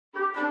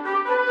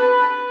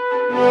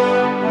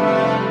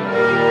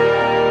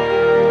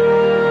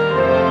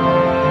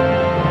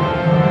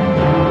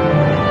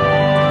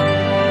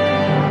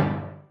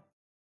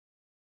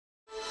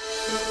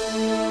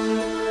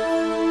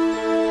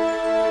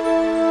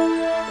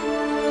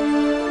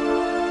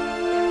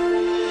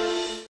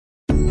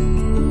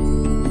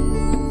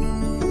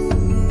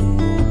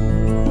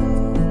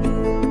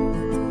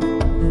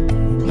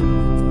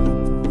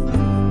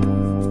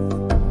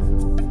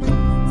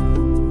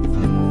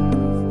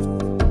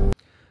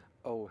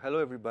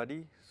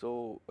everybody.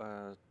 So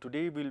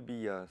today we will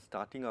be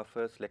starting our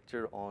first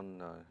lecture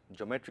on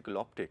geometrical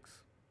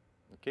optics.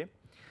 Okay.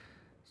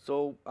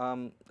 So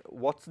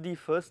what's the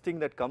first thing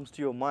that comes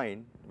to your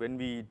mind when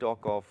we talk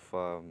of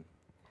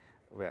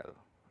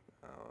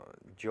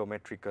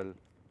geometrical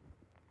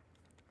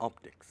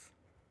optics?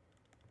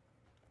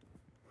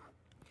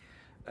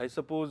 I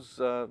suppose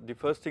the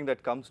first thing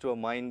that comes to our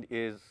mind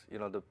is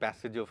the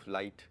passage of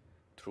light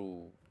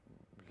through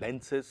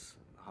lenses,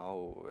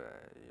 how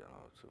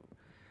so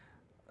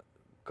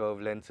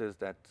curved lenses,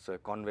 that's a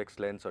convex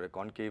lens or a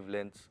concave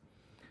lens,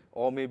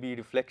 or maybe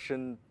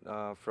reflection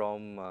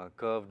from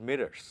curved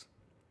mirrors.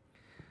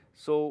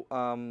 So,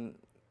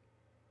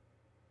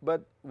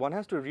 but one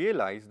has to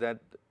realize that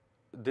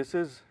this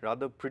is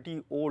rather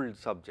pretty old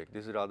subject.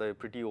 This is rather a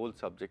pretty old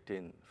subject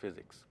in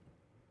physics.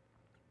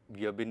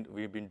 We've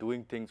been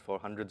doing things for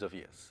hundreds of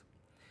years.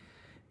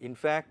 In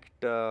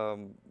fact,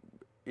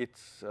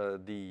 it's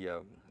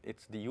the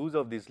use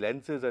of these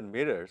lenses and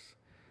mirrors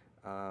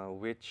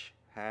which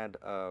had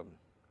a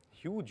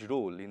huge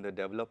role in the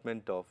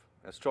development of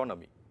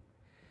astronomy.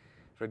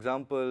 For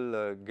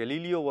example,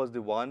 Galileo was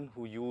the one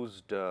who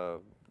used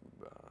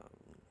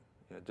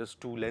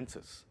just two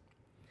lenses.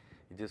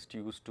 He just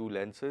used two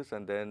lenses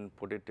and then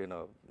put it in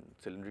a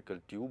cylindrical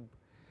tube,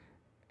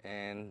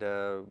 and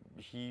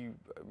he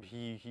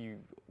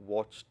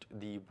watched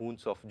the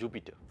moons of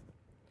Jupiter,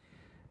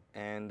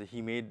 and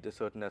he made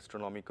certain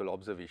astronomical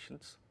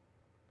observations.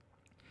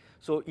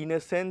 So in a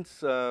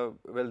sense,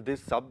 well,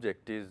 this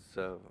subject is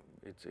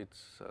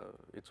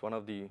it's one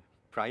of the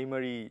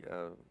primary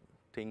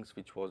things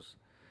which was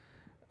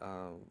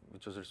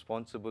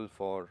responsible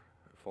for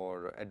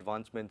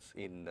advancements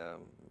in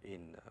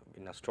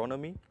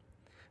astronomy,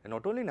 and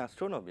not only in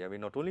astronomy. I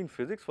mean, not only in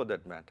physics for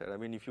that matter. I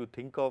mean, if you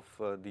think of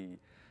the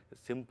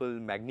simple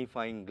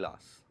magnifying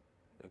glass,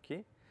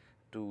 okay,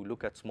 to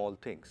look at small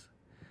things.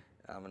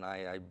 I mean,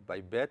 I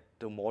bet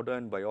the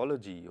modern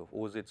biology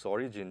owes its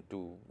origin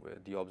to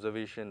the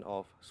observation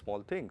of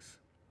small things,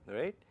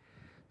 right?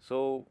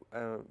 So,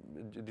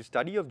 the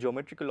study of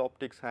geometrical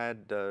optics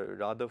had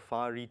rather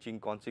far-reaching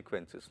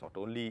consequences, not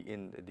only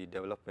in the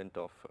development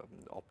of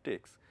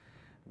optics,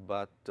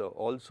 but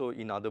also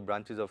in other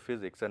branches of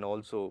physics and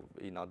also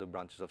in other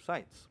branches of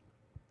science.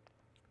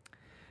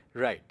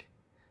 Right.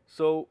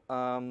 So,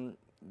 now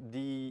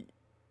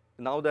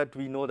that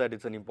we know that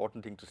it's an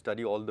important thing to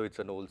study, although it's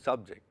an old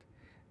subject,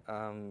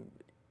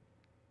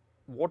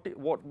 what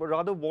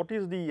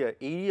is the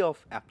area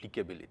of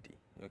applicability?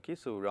 Okay,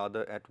 so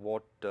rather at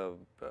what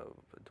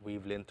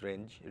wavelength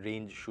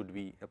range should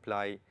we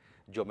apply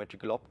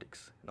geometrical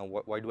optics? Now,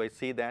 why do I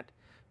say that?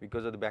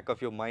 Because at the back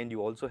of your mind,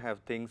 you also have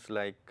things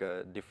like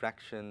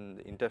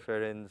diffraction,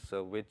 interference,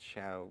 which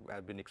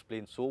have been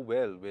explained so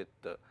well with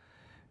the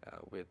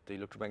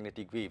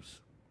electromagnetic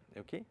waves.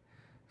 Okay,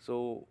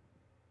 so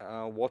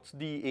what's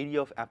the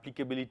area of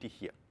applicability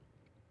here?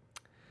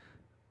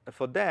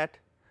 For that,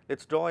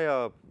 let's draw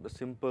a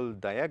simple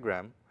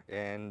diagram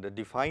and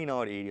define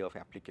our area of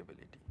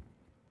applicability.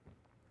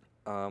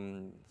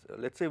 So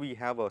let's say we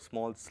have a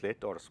small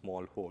slit or a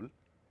small hole,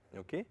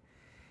 okay,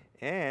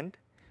 and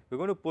we're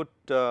going to put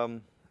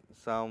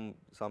some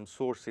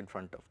source in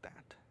front of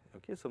that,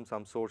 okay,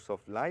 some source of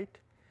light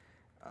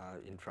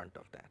in front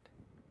of that,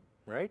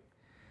 right.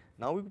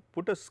 Now we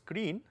put a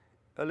screen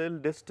a little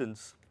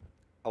distance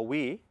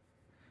away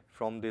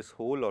from this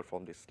hole or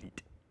from this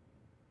slit.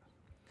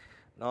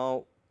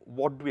 Now,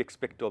 what do we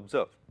expect to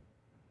observe?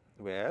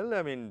 Well,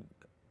 I mean,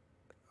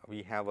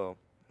 we have a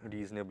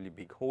reasonably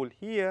big hole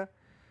here,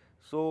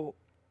 so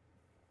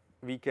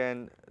we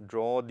can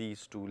draw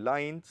these two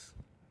lines.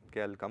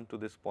 Okay, I will come to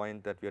this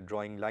point that we are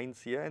drawing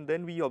lines here, and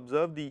then we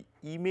observe the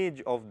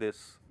image of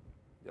this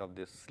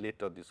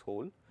slit or this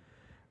hole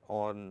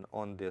on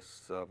the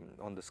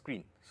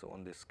screen. So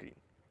on this screen.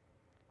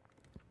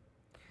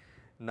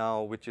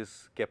 Now, which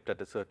is kept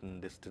at a certain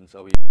distance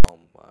away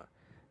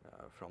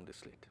from the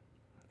slit.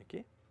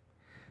 Okay.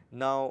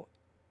 Now,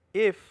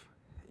 if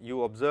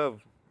you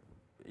observe,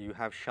 you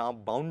have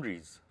sharp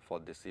boundaries for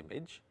this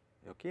image,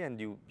 okay, and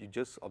you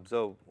just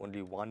observe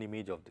only one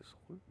image of this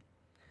hole,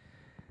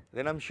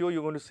 then I am sure you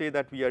are going to say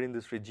that we are in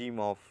this regime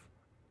of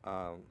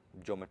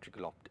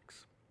geometrical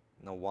optics.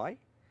 Now, why?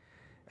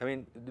 I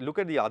mean, look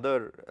at the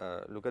other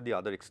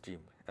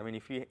extreme. I mean,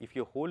 if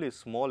your hole is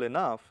small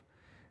enough,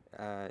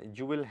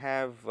 you will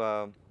have,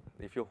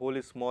 if your hole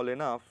is small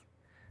enough,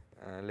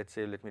 let's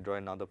say, let me draw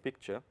another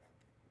picture.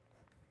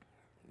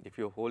 If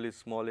your hole is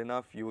small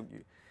enough, you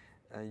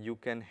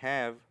can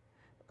have,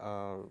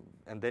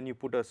 and then you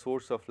put a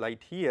source of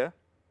light here.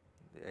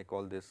 I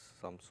call this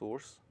some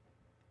source.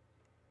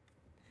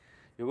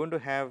 You're going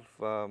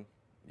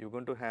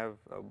to have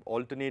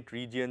alternate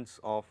regions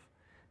of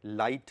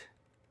light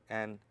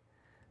and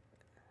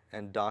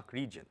dark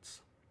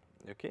regions.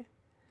 Okay.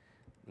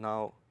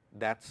 Now,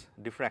 that's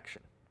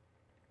diffraction.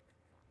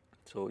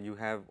 So you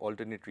have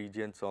alternate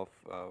regions of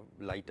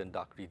light and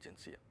dark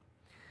regions here.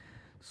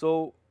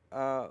 So,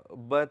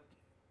 but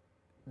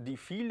the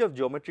field of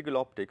geometrical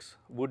optics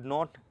would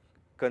not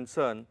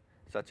concern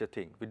such a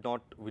thing, would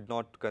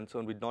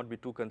not be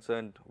too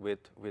concerned with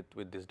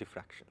this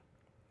diffraction,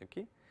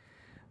 okay,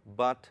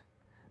 but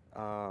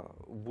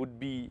would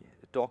be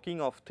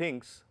talking of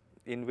things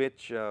in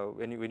which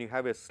when you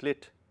have a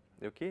slit,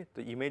 okay,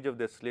 the image of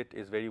the slit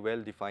is very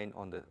well defined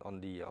on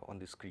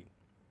the screen.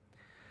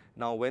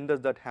 Now, when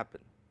does that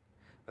happen?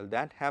 Well,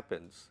 that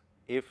happens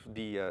if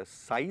the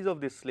size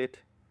of the slit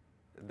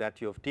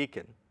that you have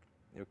taken,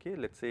 okay,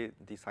 let's say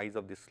the size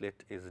of the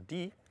slit is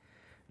d.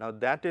 Now,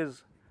 that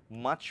is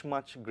much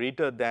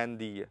greater than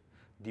the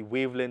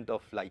wavelength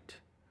of light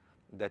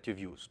that you've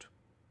used,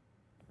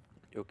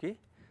 okay.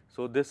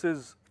 So, this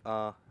is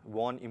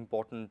one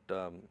important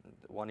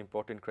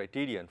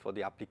criterion for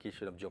the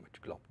application of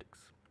geometrical optics,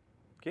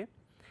 okay.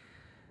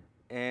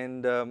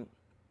 And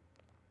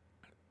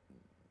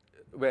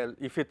well,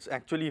 if the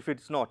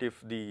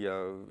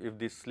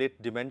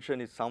slit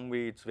dimension is some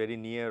way it's very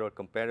near or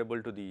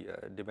comparable to the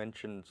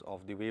dimensions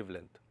of the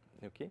wavelength,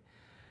 okay,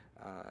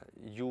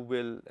 you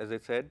will, as I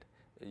said,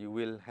 you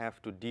will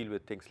have to deal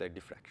with things like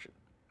diffraction,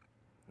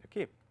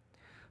 okay.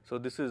 So,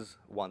 this is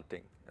one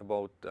thing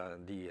about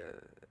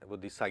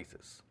the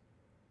sizes.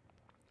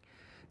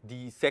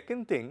 The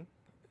second thing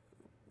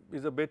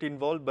is a bit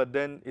involved, but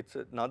then it's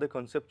another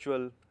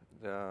conceptual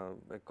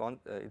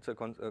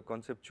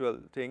conceptual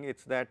thing.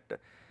 It's that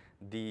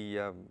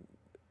the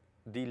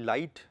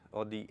light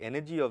or the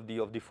energy of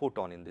the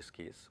photon in this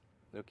case,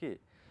 okay,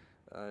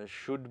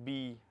 should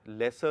be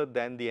lesser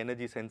than the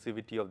energy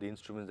sensitivity of the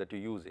instruments that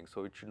you're using.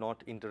 So, it should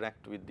not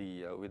interact with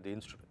the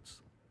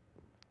instruments,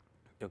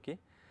 okay.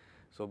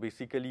 So,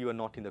 basically you are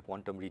not in the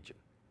quantum region,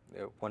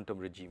 quantum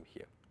regime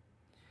here.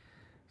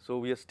 So,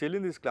 we are still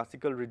in this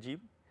classical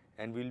regime,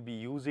 and we will be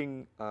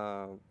using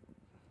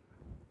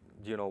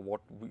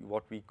what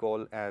we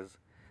call as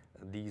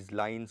these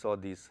lines or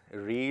these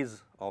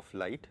rays of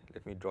light.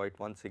 Let me draw it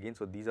once again.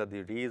 So, these are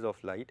the rays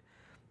of light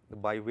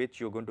by which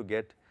you are going to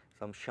get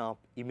some sharp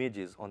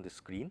images on the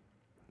screen,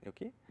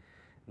 okay.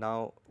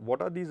 Now,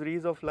 what are these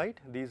rays of light?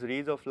 These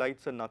rays of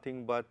lights are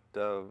nothing but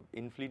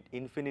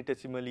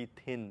infinitesimally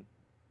thin.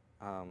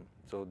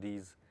 So,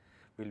 these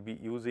will be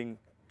using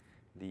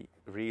the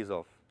rays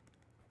of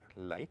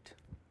light,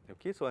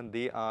 okay. So, and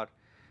they are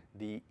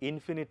the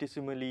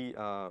infinitesimally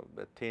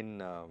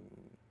thin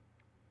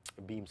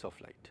beams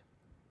of light,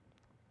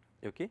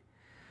 okay.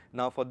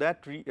 Now, for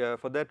that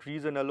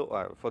reason,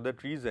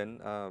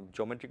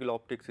 geometrical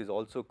optics is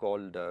also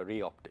called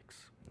ray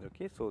optics,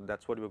 okay. So,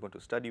 that is what we are going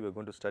to study. We are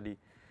going to study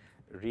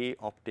ray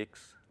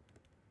optics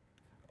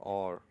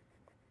or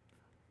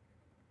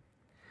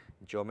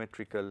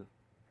geometrical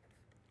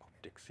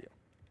optics here,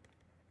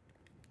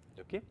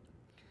 okay.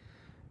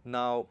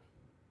 Now,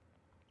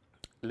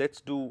 let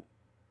us do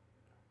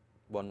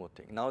one more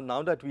thing.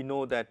 Now that we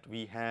know that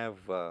we have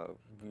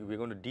we are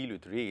going to deal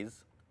with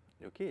rays,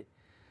 okay.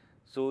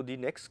 So, the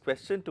next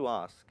question to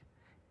ask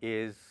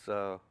is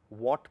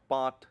what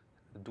path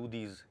do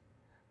these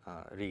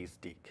rays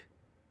take,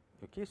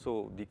 okay.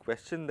 So, the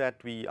question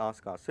that we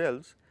ask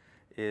ourselves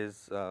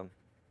is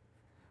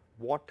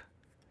what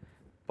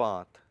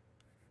path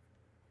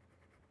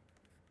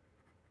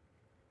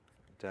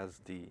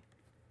does the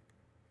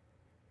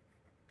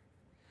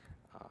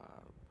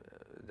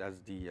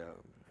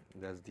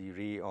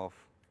ray of,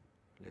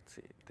 let us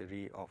say, the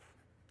ray of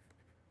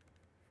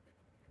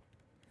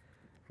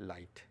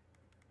light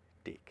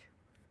take,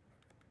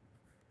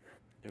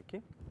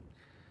 okay.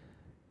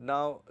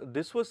 Now,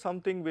 this was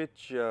something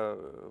which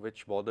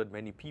bothered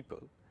many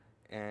people,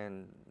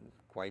 and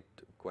quite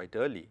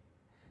early,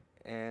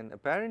 and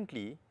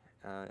apparently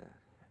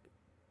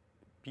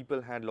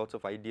people had lots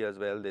of ideas.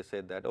 Well, they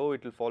said that, oh,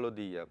 it will follow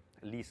the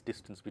least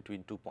distance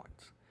between 2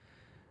 points.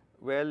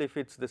 Well, if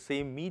it's the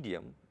same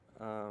medium,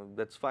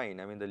 that's fine.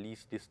 I mean, the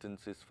least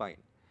distance is fine,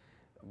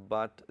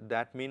 but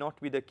that may not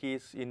be the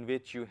case in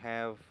which you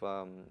have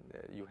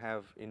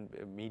in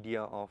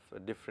media of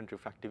different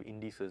refractive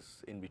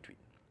indices in between,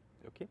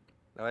 okay.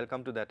 Now, I'll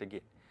come to that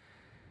again.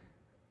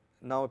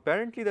 Now,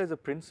 apparently there is a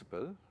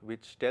principle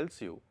which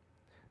tells you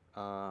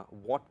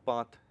what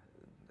path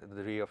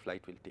the ray of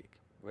light will take.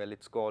 Well,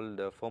 it's called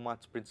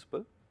Fermat's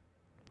principle,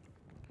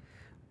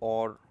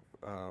 or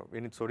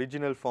in its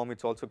original form,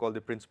 it's also called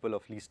the principle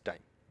of least time,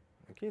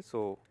 okay.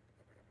 So,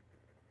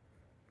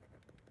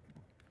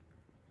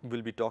 we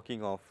will be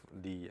talking of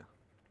the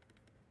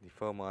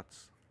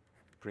Fermat's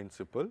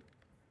principle,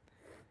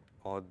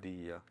 or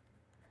the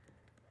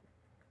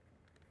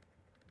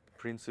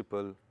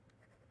principle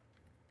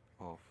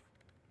of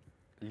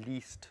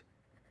least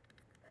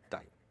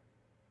time.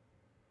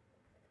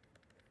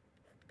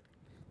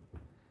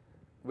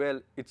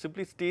 Well, it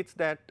simply states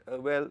that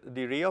well,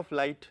 the ray of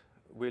light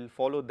will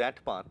follow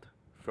that path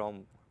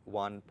from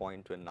one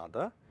point to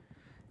another,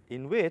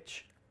 in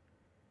which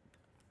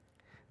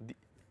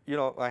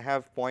I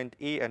have point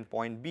A and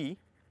point B.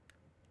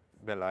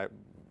 Well,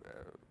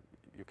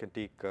 you can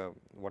take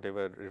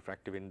whatever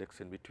refractive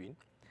index in between.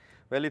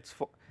 Well,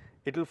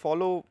 it will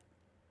follow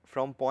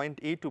from point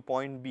A to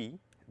point B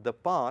the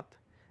path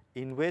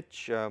in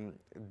which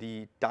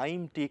the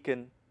time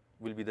taken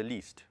will be the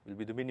least, will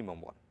be the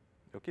minimum one,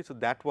 Okay, so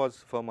that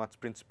was Fermat's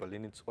principle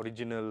in its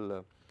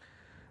original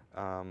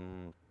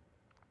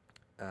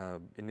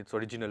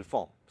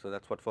form. So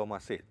that's what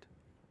Fermat said,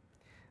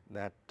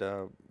 that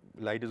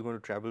light is going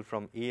to travel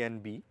from A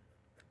and B,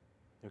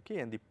 okay,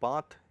 and the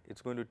path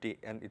it's going to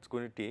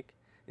take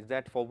is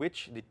that for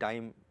which the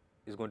time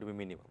is going to be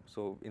minimum.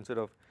 So instead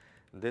of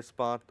this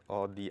path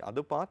or the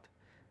other path,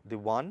 the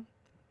one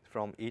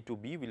from A to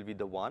B will be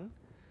the one,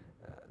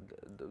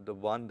 the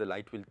one the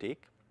light will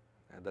take,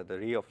 that the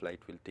ray of light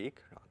will take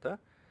rather,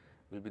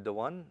 will be the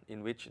one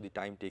in which the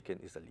time taken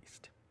is the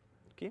least.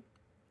 Okay.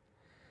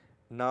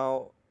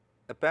 Now,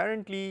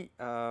 apparently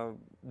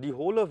the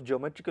whole of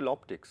geometrical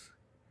optics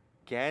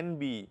can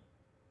be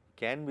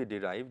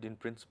derived in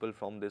principle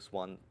from this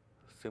one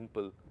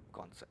simple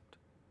concept.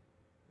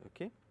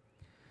 Okay.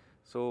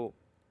 So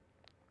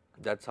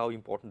that is how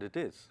important it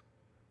is.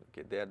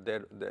 Okay,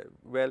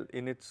 well,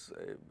 in its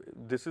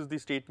this is the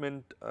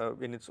statement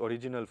in its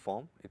original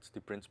form. It's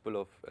the principle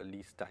of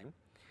least time.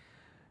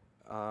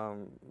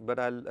 But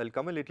I'll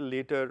come a little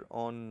later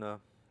on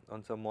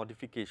some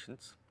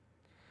modifications.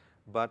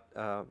 But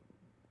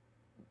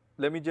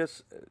let me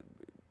just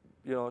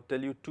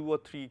tell you 2 or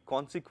 3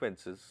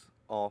 consequences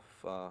of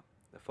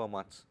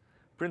Fermat's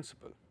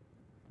principle.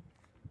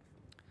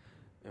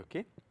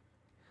 Okay,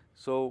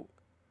 so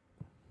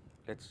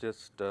let's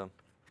just do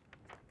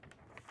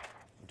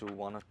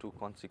 1 or 2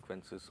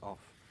 consequences of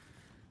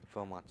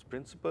Fermat's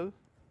principle.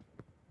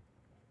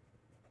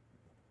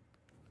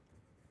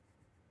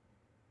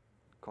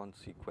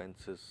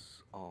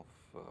 Consequences of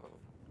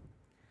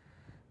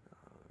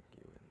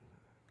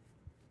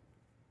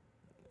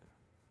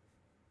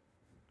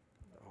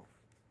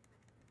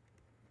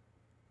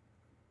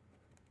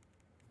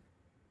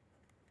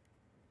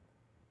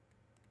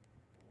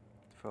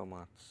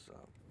Fermat's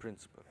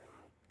principle.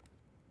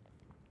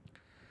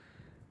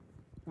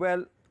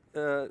 Well,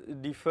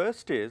 the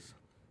first is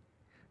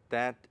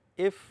that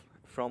if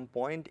from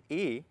point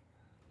A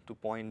to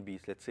point B,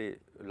 let us say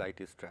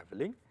light is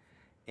traveling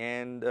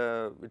and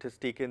it has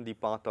taken the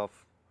path of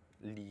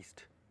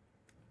least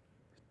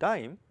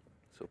time.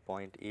 So,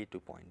 point A to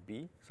point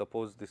B,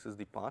 suppose this is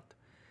the path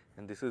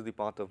and this is the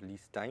path of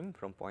least time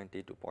from point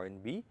A to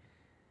point B.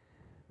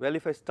 Well,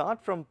 if I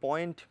start from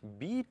point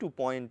B to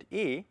point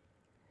A,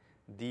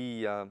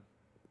 the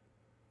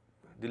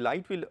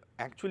light will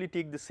actually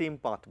take the same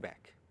path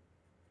back.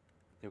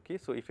 Okay,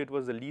 so if it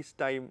was the least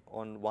time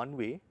on one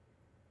way,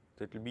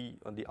 so it will be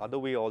on the other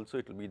way also,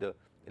 it will be the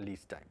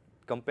least time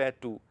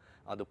compared to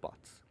other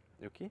paths.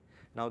 Okay.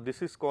 Now,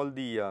 this is called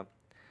the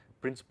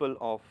principle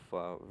of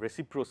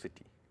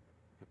reciprocity.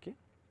 Okay.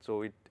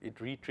 So, it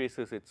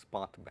retraces its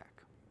path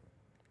back.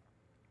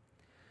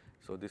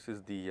 So, this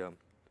is the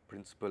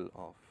principle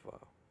of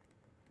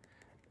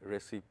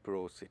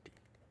reciprocity.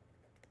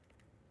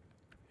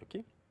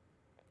 Okay.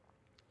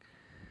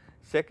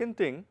 Second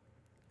thing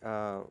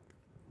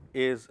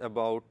is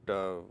about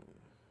well,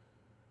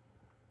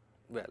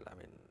 I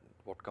mean,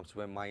 what comes to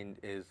my mind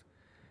is,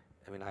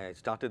 I mean, I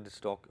started this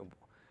talk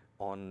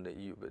on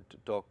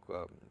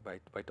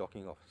by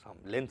talking of some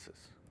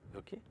lenses.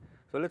 Okay.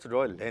 So, let us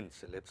draw a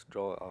lens. Let us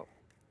draw a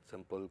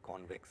simple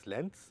convex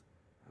lens.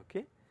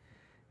 Okay.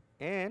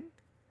 And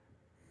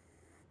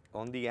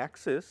on the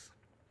axis,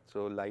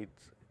 so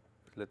lights,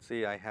 let us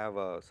say I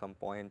have some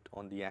point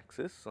on the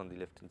axis on the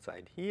left hand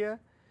side here.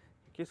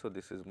 Okay. So,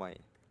 this is my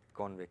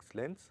convex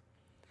lens,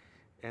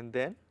 and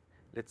then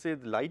let us say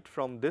the light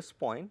from this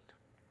point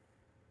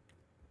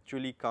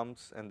actually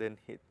comes and then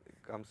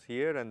comes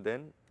here, and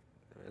then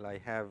well, I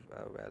have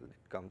well,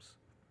 it comes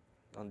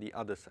on the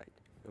other side.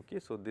 Okay.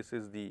 So, this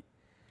is the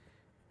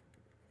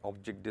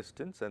object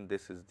distance and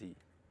this is the,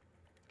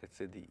 let us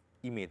say, the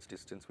image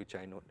distance, which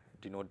I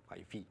denote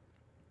by V.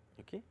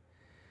 Okay.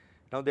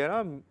 Now, there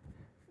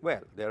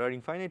are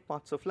infinite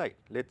paths of light.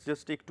 Let us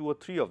just take 2 or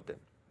 3 of them.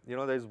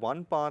 There is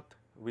one path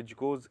which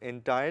goes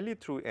entirely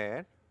through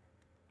air.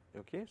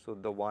 Okay. So,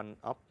 the one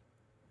up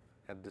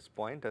at this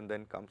point and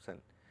then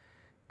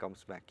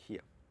comes back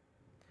here.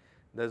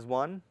 There is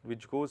one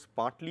which goes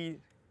partly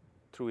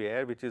through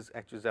air, which is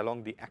actually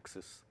along the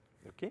axis.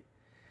 Okay.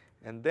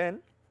 And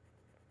then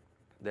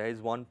there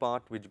is one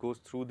part which goes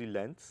through the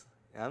lens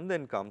and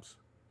then comes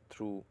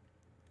through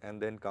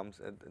and then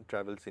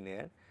travels in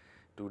air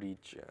to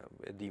reach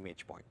the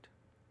image point.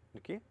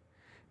 Okay.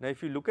 Now,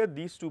 if you look at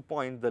these 2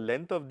 points, the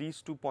length of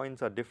these 2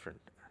 points are different,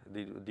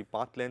 the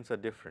path lengths are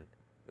different.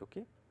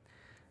 Okay.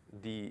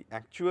 The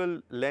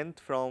actual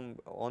length from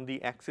on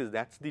the axis,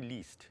 that is the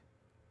least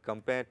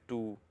compared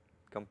to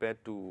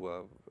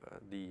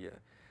the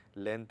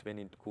length when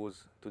it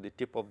goes to the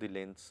tip of the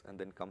lens and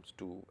then comes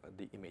to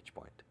the image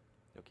point.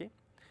 Okay.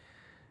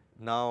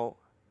 Now,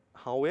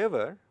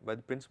 however, by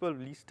the principle of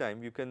least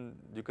time, you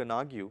can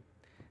argue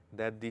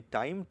that the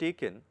time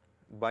taken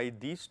by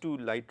these 2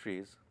 light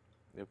rays,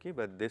 okay,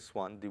 but this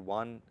one, the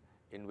one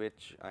in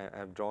which I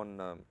have drawn,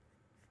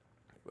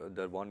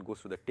 the one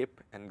goes to the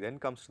tip and then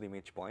comes to the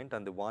image point,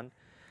 and the one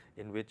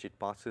in which it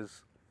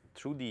passes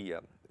through the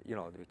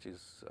which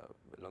is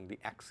along the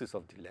axis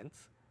of the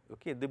lens.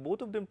 Okay,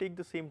 both of them take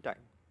the same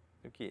time.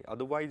 Okay,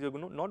 otherwise you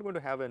are not going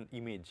to have an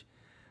image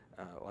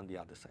on the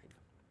other side.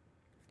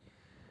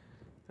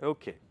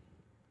 Okay,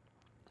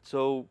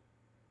 so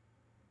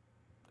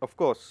of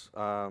course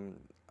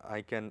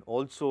I can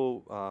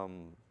also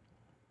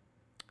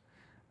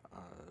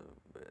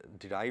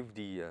derive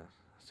the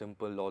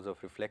simple laws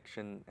of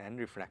reflection and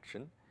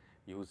refraction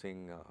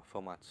using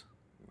Fermat's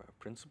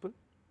principle.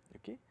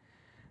 Okay,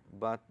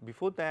 but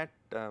before that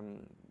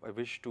I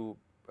wish to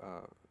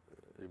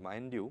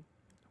remind you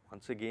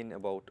once again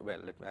about,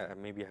 well,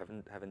 maybe I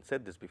haven't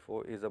said this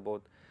before, is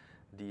about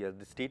the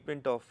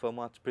statement of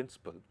Fermat's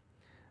principle.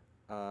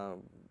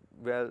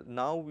 Well,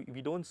 now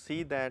we don't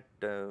say that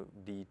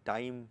the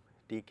time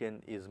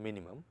taken is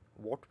minimum.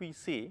 What we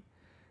say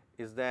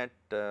is that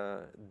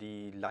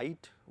the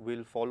light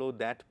will follow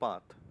that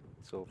path.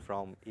 So,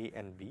 from A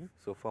and B.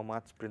 So,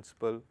 Fermat's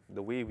principle,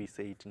 the way we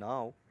say it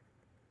now,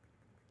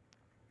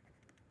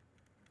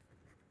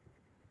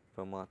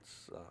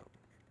 Fermat's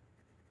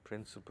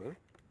principle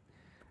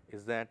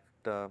is that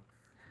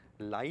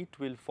light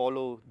will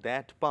follow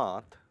that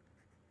path,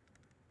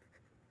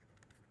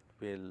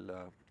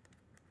 will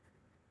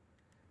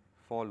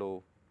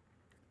follow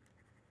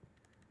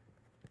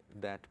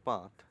that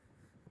path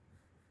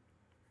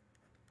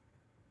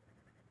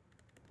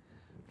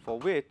for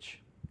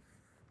which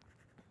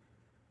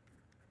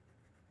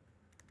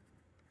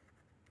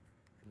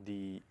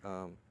the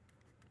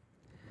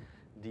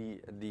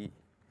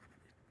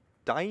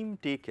time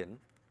taken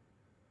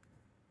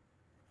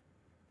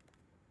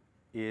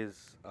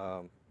is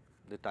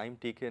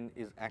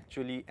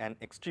actually an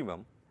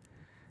extremum,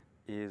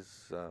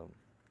 is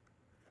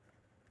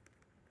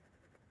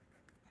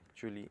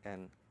actually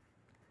an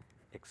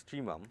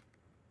extremum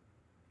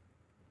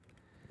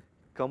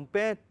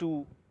compared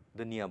to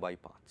the nearby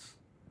paths.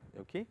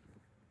 Okay,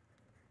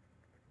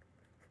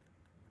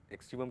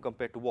 extremum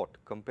compared to what?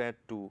 Compared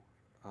to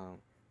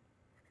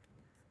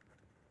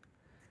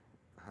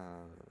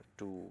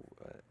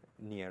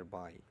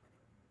nearby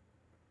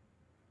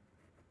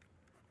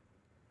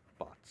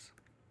paths.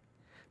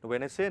 Now,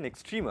 when I say an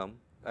extremum,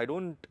 I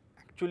don't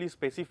actually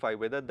specify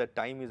whether the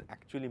time is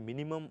actually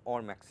minimum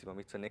or maximum.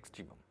 It's an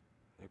extremum.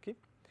 Okay.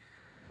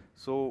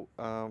 So,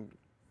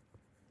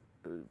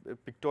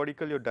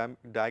 pictorially or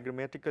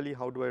diagrammatically,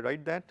 how do I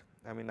write that?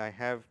 I mean, I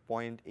have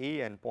point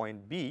A and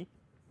point B.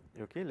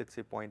 Okay, let's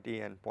say point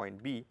A and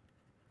point B.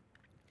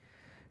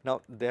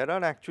 Now, there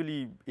are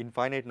actually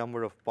infinite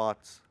number of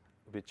paths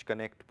which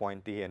connect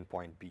point A and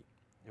point B.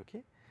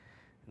 Okay.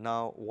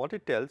 Now, what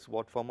it tells,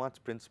 what Fermat's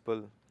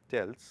principle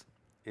tells,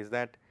 is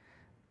that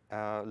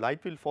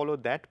light will follow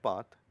that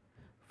path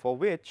for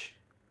which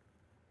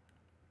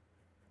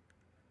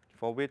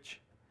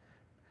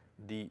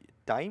the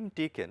time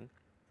taken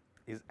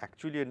is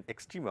actually an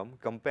extremum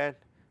compared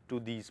to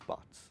these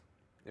paths.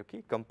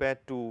 Okay,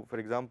 compared to, for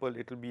example,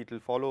 it will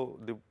follow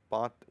the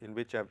path in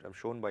which I have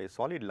shown by a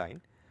solid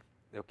line.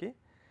 Okay,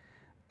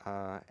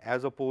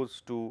 as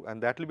opposed to,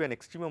 and that will be an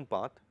extremum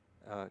path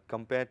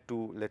compared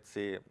to, let's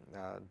say,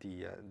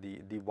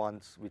 the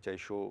ones which I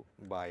show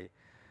by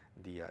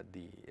the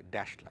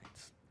dashed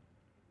lines.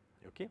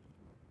 Okay,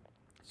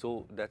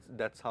 so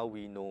that's how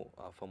we know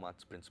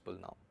Fermat's principle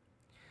now.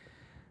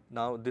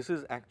 Now, this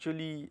is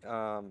actually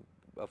a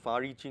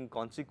far-reaching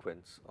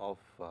consequence of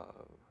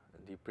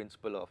the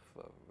principle of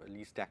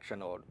least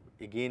action, or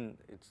again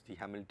it's the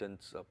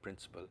Hamilton's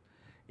principle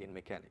in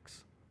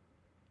mechanics.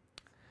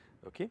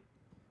 Okay.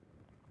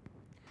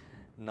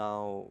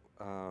 Now,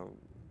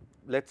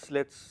 let's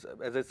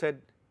as I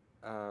said,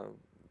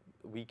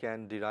 we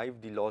can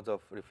derive the laws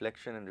of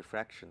reflection and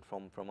refraction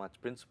from Fermat's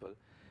principle.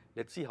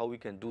 Let's see how we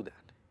can do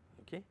that.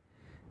 Okay,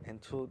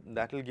 and so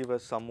that will give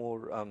us some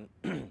more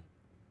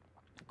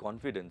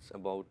confidence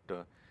about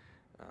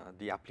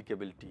the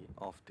applicability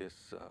of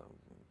this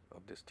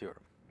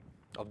theorem,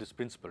 of this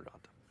principle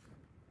rather.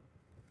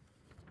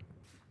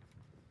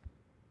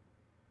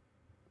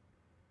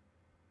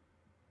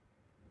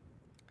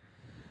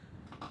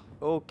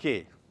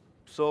 Okay,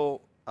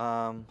 so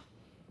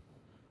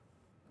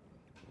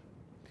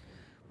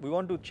we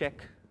want to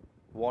check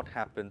what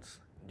happens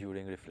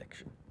during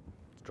reflection.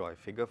 Let's draw a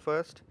figure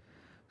first.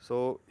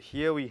 So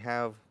here we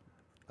have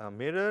a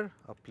mirror,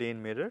 a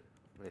plane mirror,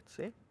 let's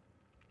say,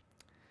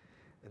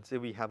 and say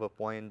we have a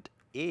point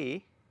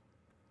A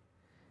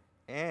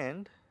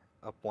and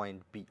a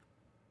point B.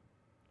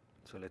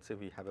 So let's say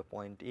we have a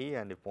point A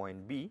and a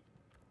point B.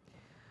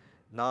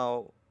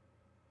 Now,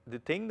 the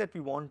thing that we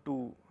want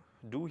to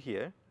do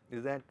here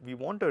is that we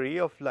want a ray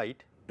of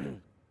light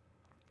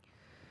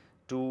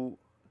to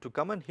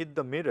come and hit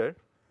the mirror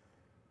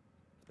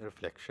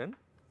reflection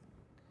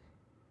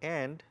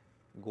and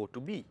go to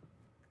B.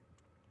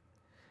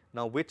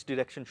 Now, which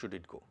direction should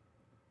it go?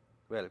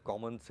 Well,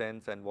 common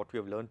sense and what we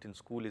have learnt in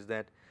school is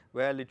that,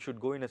 well, it should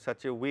go in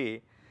such a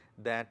way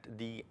that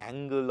the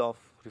angle of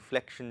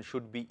reflection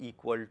should be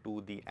equal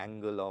to the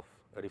angle of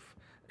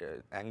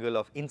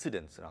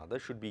incidence, rather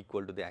should be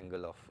equal to the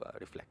angle of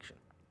reflection.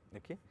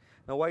 Okay.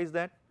 Now, why is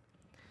that?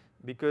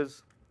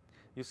 Because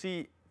you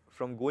see,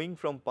 from going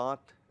from path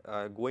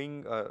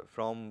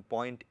from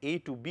point A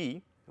to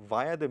B,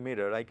 via the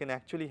mirror, I can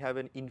actually have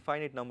an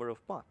infinite number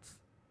of paths.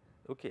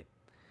 Okay.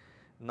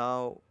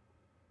 Now,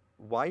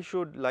 why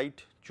should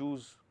light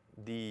choose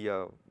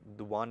the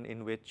one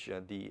in which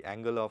the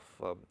angle of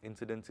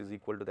incidence is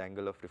equal to the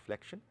angle of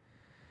reflection?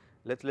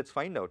 Let's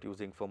find out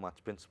using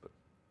Fermat's principle.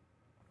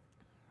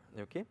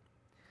 Okay.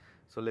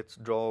 So let's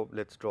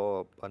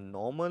draw a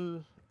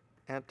normal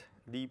at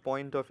the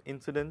point of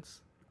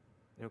incidence.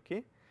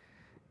 Okay,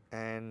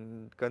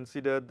 and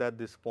consider that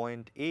this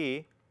point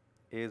A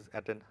is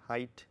at an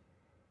height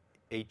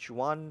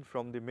h1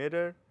 from the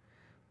mirror,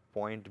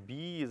 point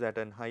B is at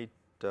an height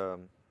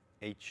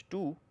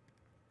h2,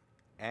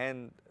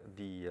 and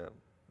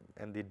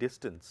the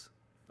distance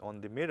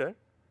on the mirror,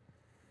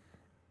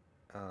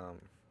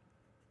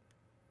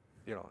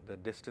 the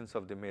distance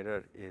of the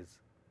mirror is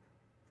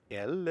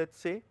L, let's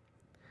say,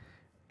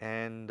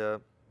 and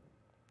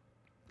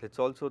let's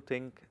also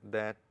think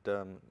that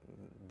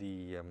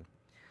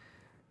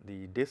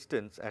the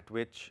distance at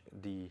which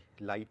the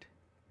light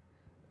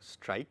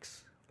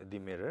strikes the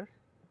mirror,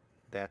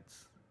 that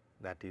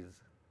is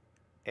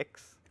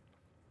x.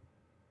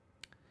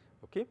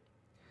 Okay.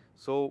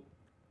 So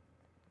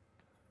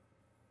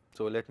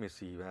let me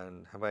see,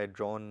 and have I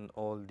drawn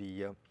all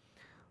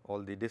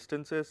the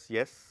distances?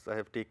 Yes, I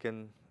have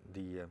taken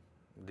the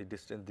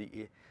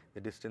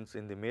distance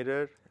in the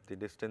mirror, the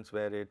distance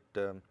where it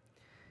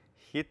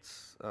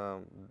hits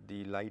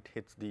the light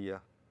hits the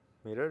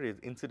mirror is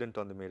incident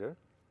on the mirror.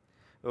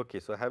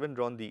 Okay, so I haven't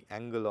drawn the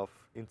angle of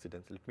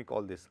incidence. Let me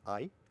call this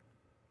I.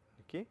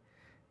 Okay,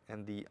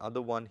 and the other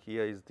one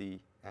here is the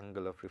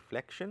angle of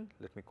reflection.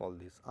 Let me call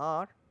this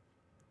R.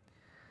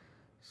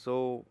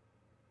 So,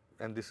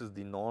 and this is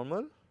the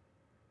normal.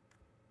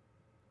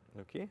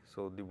 Okay,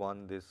 so the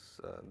one this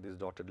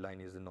dotted line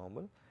is the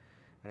normal,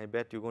 and I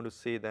bet you're going to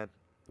say that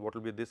what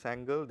will be this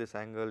angle? This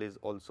angle is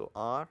also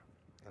R,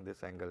 and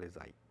this angle is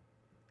I.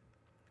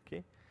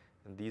 Okay,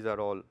 and these are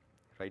all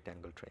right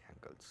angle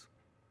triangles.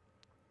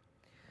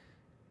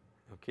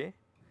 Okay,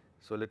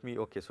 so let me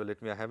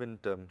I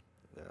haven't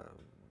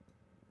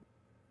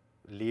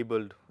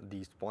labeled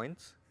these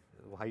points.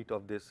 The height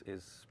of this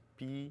is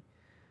P.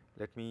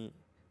 Let me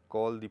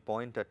call the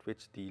point at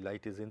which the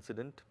light is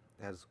incident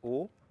as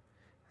O,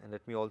 and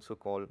let me also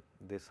call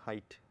this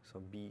height, so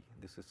B,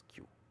 this is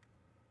Q.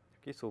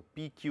 Okay, so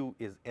PQ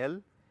is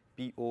L,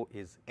 PO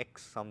is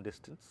x some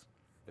distance.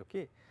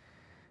 Okay,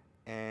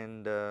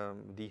 and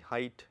the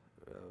height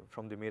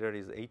from the mirror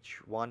is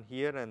h1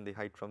 here, and the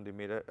height from the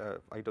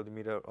mirror height of the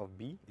mirror of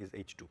B is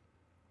h2.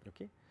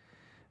 Okay.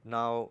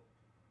 Now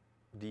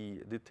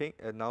the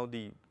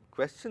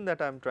question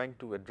that I am trying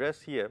to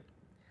address here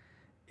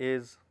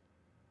is,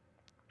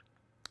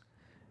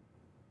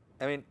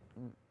 I mean,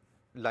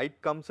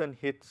 light comes and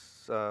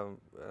hits the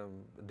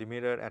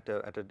mirror at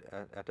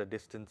a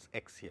distance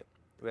x here.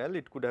 Well,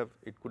 it could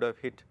have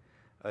hit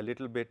a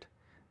little bit.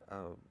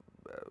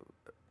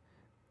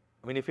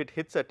 I mean, if it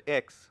hits at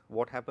x,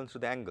 what happens to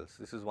the angles?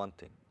 This is one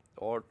thing.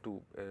 Or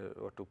to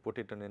put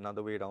it in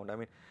another way around, I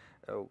mean,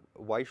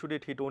 why should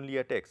it hit only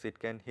at x? It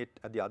can hit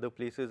at the other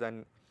places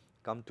and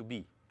come to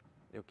B.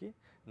 Okay.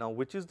 Now,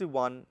 which is the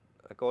one,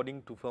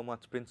 according to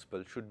Fermat's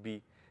principle, should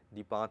be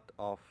the path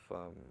of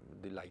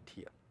the light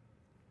here?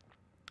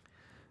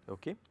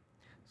 Okay.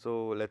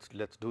 So let's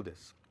do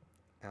this.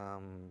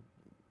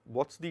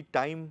 What's the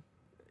time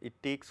it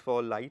takes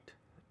for light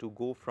to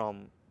go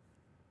from,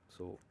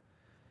 so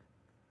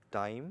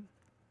time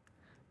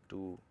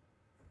to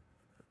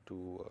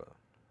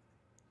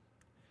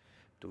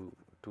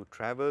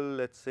travel,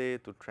 let's say,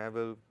 to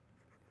travel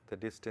the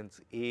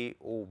distance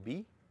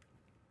AOB,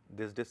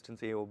 this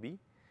distance AOB,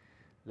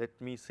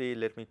 let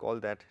me call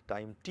that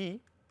time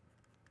t,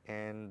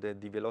 and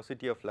the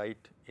velocity of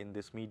light in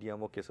this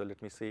medium. Okay, so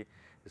let me say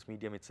this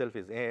medium itself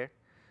is air,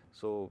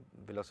 so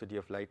velocity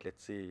of light,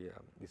 let's say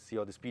is c,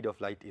 or the speed of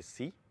light is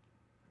c.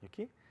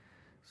 Okay,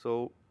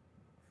 so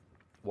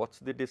what's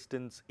the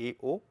distance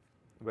AO?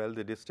 Well,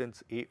 the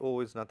distance AO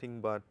is nothing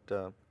but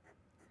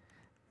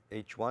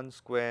h1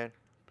 square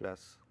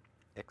plus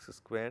x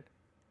squared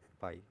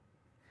by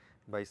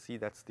c.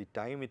 That's the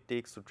time it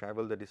takes to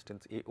travel the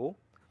distance AO,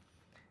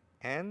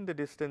 and the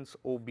distance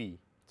OB.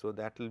 So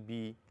that will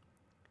be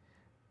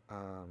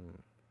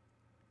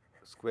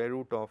square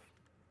root of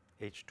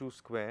h2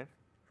 square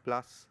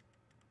plus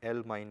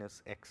L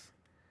minus x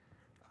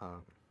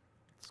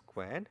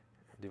squared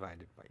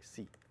divided by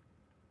c.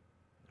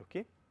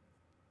 Okay.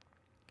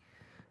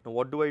 Now,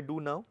 what do I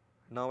do now?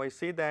 Now, I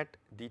say that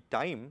the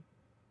time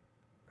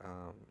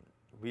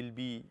will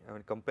be, I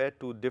mean, compared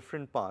to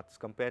different paths,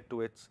 compared to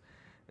its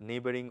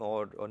neighboring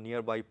or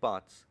nearby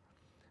paths.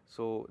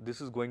 So, this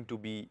is going to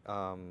be,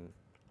 I am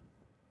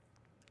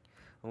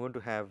going to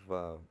have,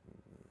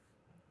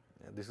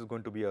 this is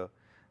going to be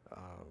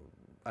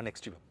an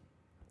extremum.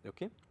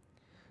 Okay.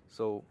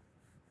 So,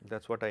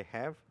 that is what I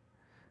have.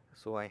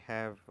 So, I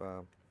have,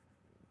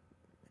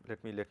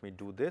 let me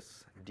do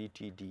this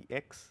dt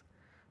dx.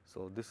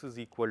 So, this is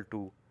equal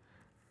to,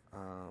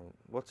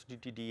 what's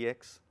dt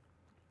dx?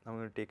 I am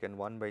going to take n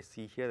 1 by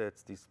c here, that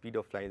is the speed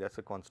of light, that is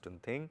a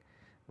constant thing.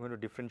 I am going to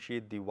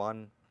differentiate the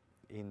 1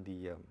 in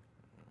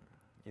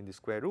the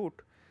square root.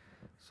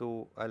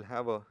 So, I will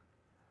have a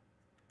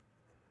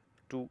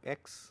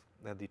 2x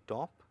at the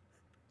top,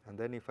 and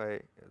then if I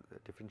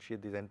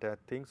differentiate this entire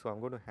thing. So, I am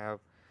going to have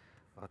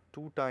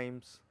 2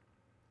 times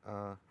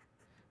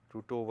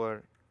root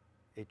over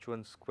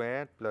h1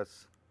 squared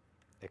plus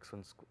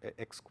x1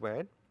 x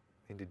squared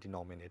in the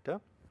denominator.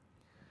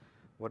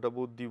 What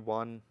about the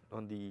one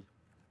on the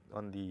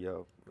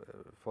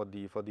for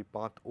the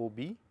path OB?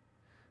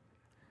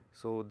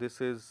 So,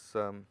 this is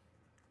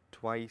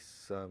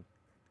twice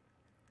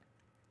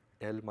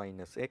L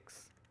minus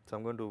x. So, I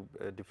am going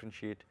to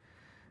differentiate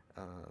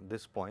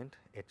this point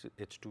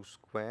h2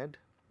 squared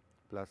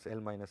plus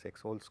L minus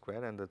x whole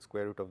square and the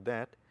square root of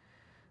that.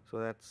 So,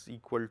 that is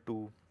equal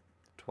to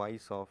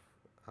twice of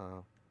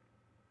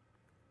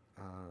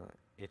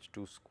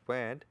h2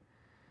 squared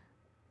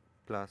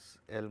plus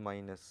L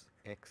minus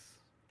x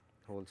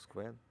whole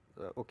square.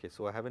 Okay,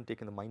 so I have not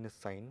taken the minus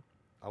sign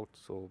out,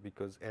 so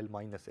because L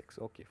minus x,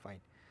 okay, fine.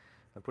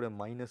 I put a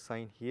minus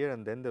sign here,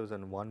 and then there was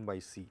an 1 by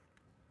c.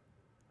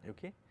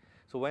 Okay.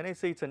 So, when I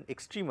say it is an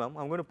extremum,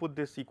 I am going to put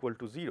this equal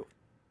to 0.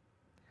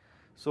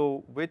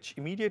 So, which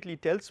immediately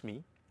tells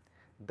me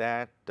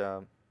that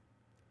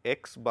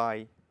x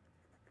by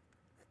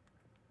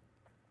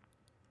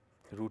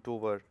root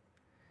over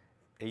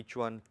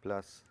h1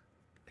 plus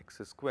x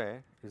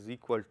square is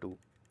equal to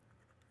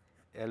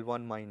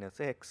L1 minus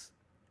x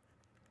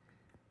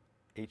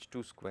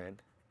h2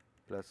 squared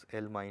plus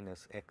L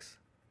minus x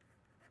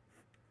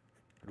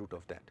root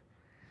of that.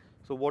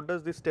 So, what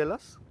does this tell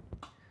us?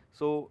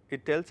 So,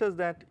 it tells us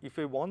that if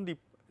I want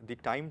the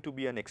time to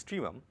be an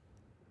extremum,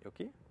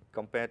 okay,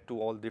 compared to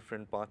all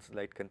different paths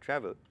light can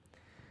travel.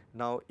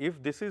 Now,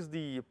 if this is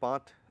the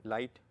path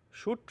light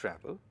should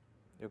travel,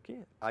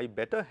 okay, I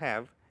better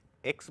have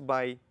x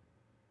by,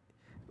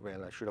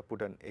 well, I should have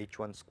put an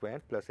h1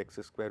 squared plus x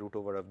square root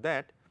over of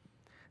that.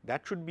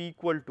 That should be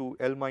equal to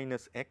L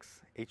minus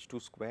x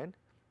h2 squared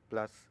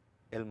plus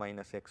L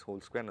minus x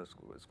whole square and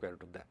square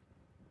root of that.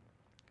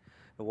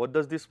 Now, what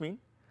does this mean?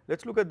 Let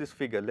us look at this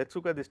figure. Let us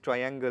look at this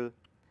triangle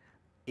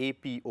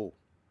APO.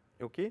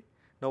 Okay.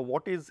 Now,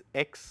 what is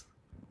x?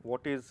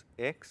 What is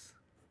x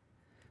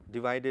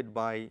divided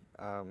by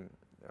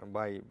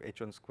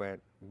h1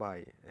 squared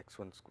by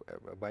x1 square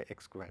by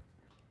x squared?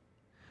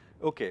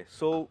 Okay.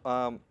 So,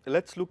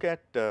 let us look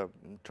at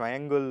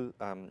triangle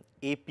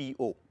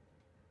APO.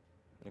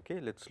 Okay.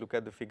 Let us look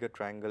at the figure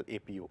triangle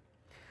APO.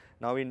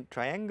 Now, in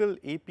triangle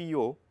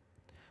APO,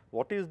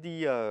 what is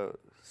the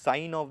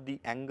sine of the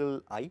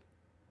angle I?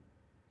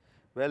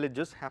 Well, it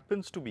just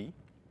happens to be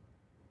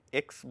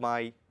x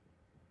by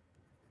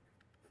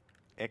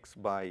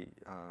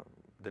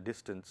the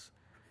distance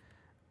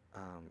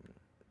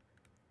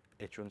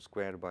h1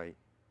 square by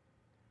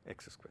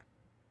x square.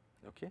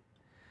 Okay.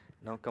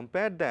 Now,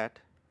 compare that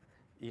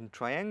in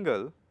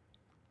triangle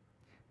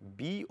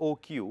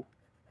BOQ.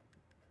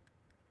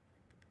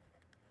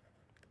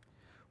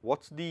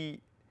 What is the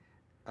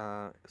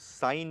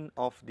sine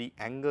of the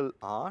angle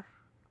R?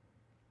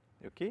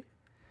 Okay.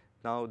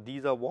 Now,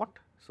 these are what?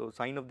 So,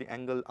 sine of the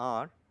angle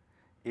R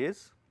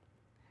is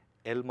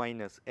L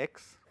minus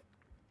x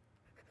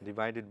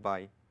divided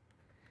by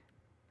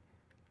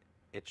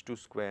h2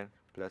 square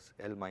plus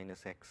L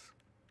minus x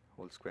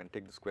whole square, and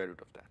take the square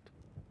root of that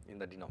in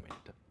the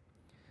denominator.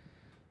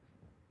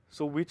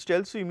 So, which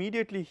tells you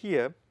immediately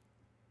here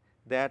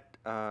that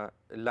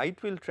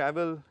light will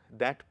travel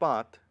that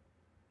path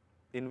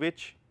in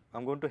which I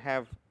am going to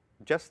have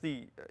just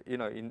the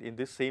in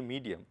this same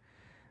medium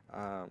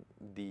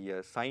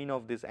the sine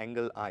of this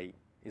angle I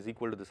is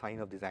equal to the sine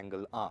of this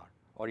angle R,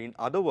 or in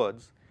other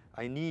words,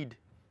 I need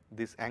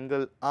this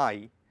angle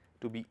I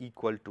to be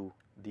equal to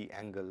the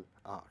angle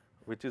R,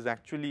 which is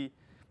actually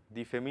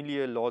the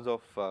familiar laws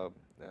of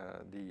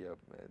the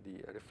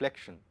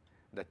reflection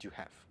that you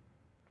have.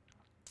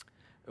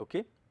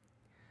 Okay.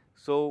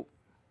 So,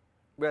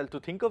 well, to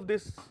think of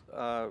this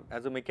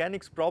as a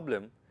mechanics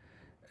problem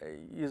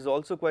is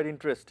also quite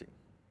interesting.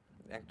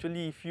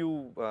 Actually, if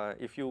you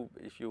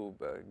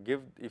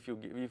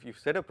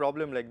set a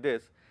problem like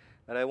this,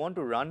 that I want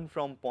to run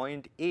from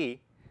point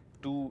A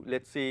to,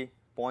 let us say,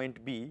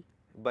 point B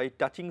by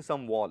touching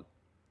some wall,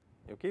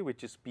 okay,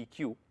 which is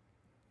PQ.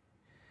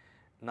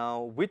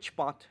 Now, which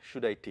path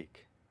should I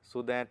take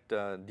so that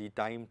the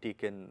time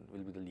taken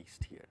will be the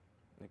least here?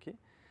 Okay.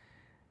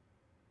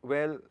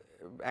 Well,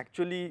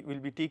 actually, we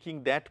will be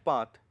taking that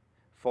path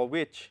for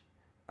which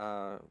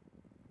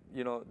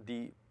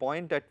the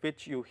point at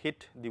which you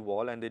hit the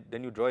wall, and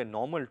then you draw a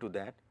normal to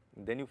that,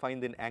 then you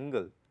find an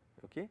angle,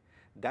 okay,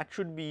 that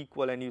should be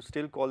equal, and you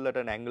still call that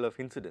an angle of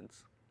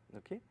incidence,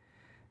 okay,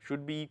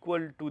 should be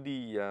equal to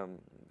the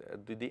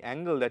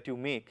angle that you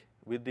make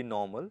with the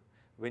normal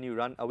when you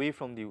run away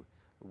from the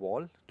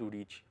wall to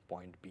reach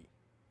point B.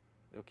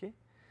 Okay.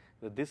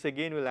 So, this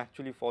again will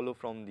actually follow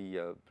from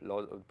the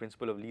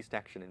principle of least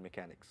action in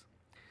mechanics.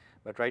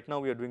 But right now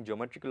we are doing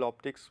geometrical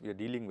optics, we are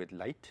dealing with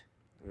light,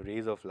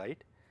 rays of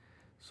light.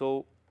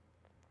 So,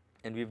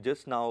 and we have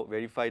just now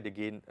verified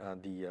again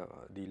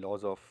the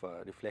laws of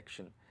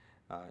reflection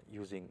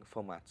using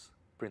Fermat's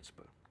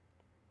principle.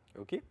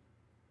 Okay.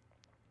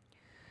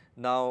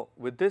 Now,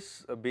 with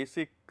this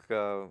basic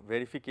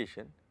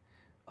verification,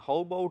 how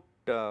about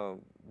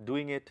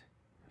doing it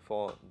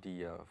for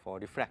the for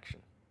diffraction?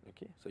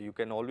 Okay. So, you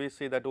can always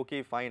say that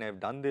okay fine, I have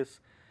done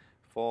this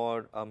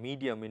for a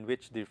medium in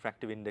which the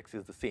refractive index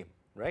is the same,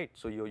 right.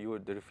 So,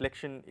 the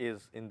reflection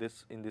is in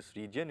this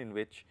region in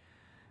which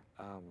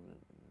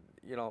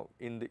you know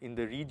in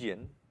the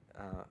region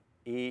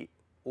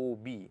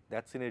AOB,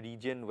 that is in a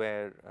region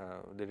where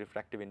the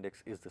refractive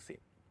index is the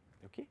same.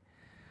 Okay.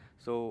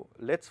 So,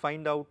 let us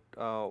find out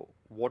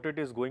what it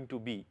is going to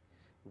be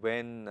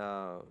when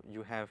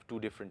you have two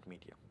different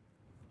media.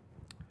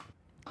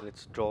 Let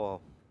us draw a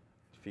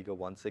figure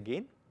once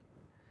again.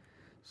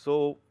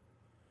 So,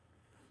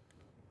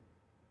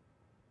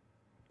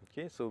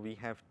 okay, so we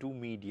have two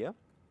media,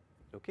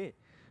 okay,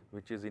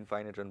 which is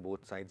infinite on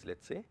both sides, let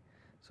us say.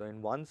 So,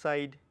 in one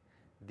side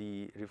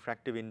the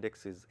refractive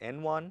index is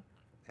N1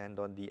 and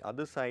on the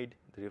other side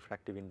the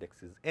refractive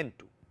index is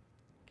N2.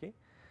 Okay.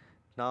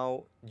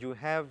 Now, you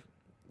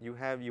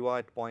are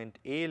at point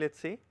A, let us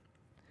say,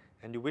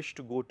 and you wish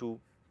to go to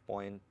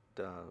point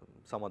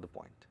some other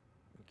point.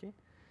 Okay.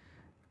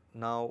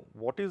 Now,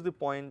 what is the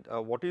point,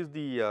 what is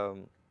the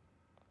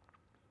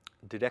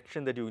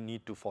direction that you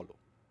need to follow?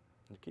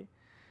 Okay.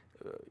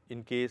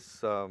 In case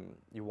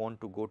you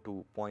want to go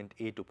to point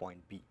A to point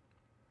B.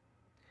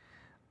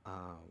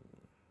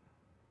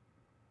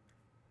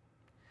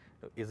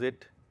 Is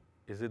it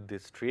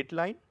this straight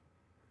line?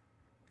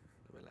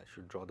 Well, I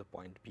should draw the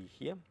point B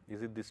here.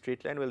 Is it the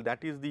straight line? Well,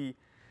 that is the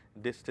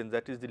distance,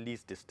 that is the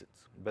least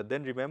distance. But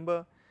then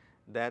remember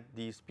that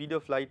the speed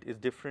of light is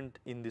different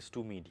in these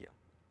two media.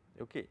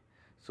 Okay.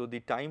 So,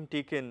 the time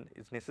taken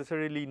is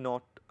necessarily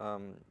not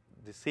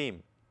the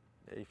same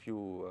if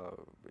you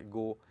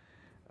go.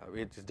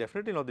 It is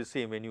definitely not the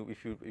same when you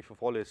if you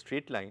follow a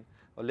straight line,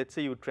 or let us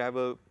say you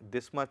travel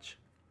this much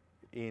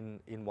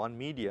in one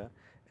media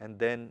and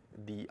then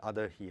the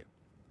other here,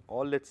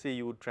 or let us say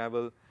you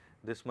travel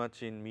this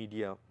much in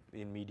medium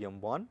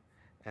 1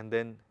 and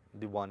then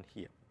the one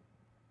here.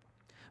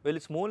 Well, it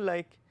is more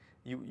like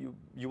you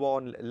are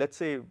on, let us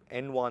say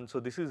N1, so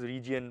this is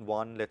region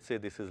 1, let us say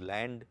this is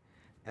land,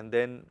 and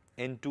then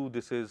N2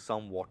 this is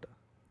some water.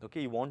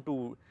 Okay, you want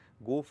to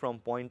go from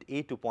point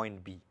A to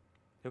point B.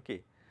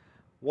 Okay.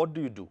 What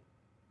do?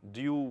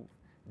 Do you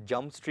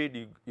jump straight?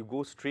 You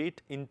go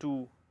straight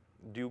into?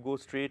 Do you go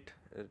straight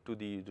to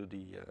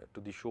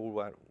the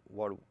shore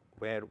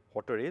where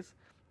water is,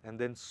 and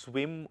then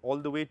swim all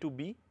the way to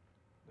B?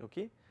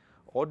 Okay,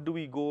 or do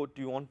we go?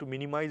 Do you want to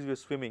minimize your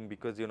swimming,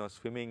 because you know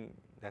swimming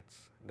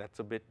that's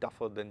a bit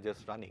tougher than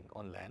just running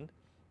on land.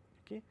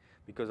 Okay,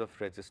 because of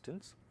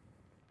resistance.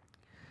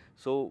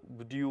 So,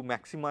 do you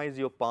maximize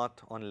your path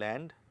on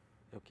land?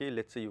 Okay,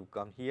 let us say you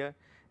come here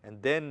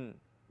and then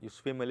you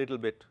swim a little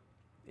bit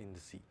in the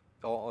sea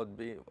or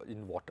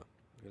in water.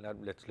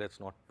 Let's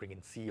not bring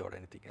in sea or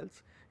anything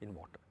else, in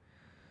water.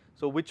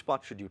 So, which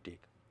path should you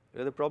take?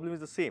 Well, the problem is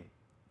the same.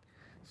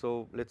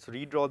 So, let us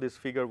redraw this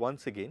figure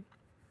once again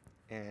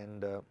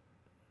and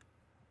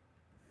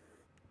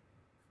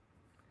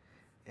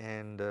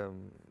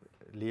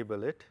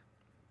label it.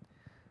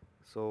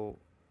 So,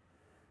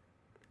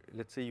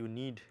 let us say you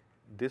need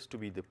this to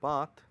be the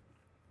path,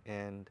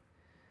 and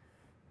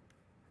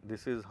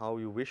this is how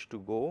you wish to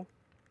go.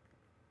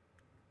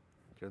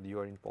 You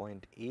are in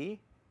point A,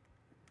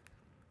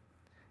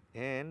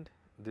 and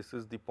this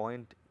is the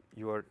point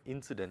you are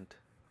incident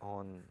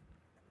on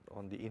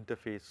the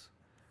interface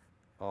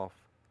of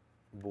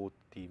both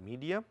the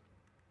media.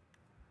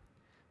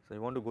 So,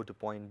 you want to go to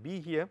point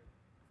B here.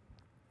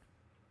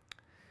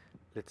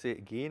 Let us say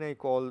again I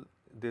call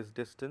this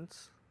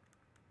distance,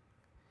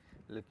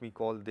 let me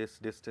call this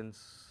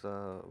distance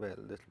well,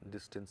 this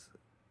distance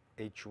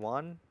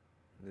H1,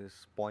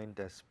 this point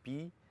as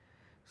P,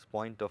 this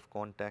point of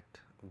contact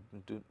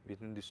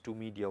within these two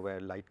media where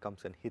light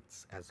comes and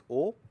hits as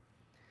O,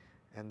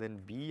 and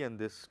then B, and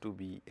this to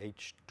be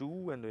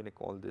H2, and then I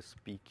call this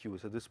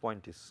PQ. So, this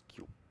point is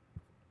Q.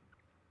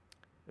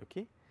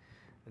 Okay.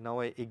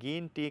 Now, I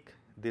again take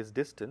this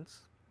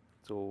distance.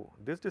 So,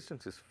 this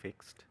distance is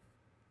fixed,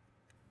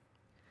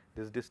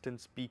 this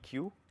distance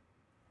PQ,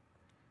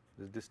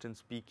 this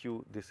distance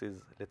PQ, this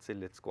is, let us say,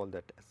 let us call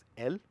that as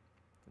L,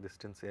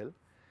 distance L.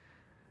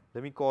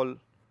 Let me call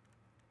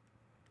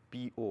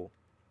PO,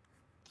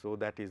 so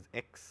that is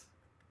X.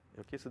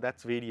 Okay. So, that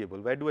is variable.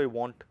 Where do I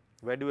want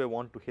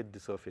to hit the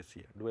surface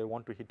here? Do I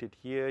want to hit it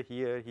here,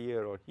 here,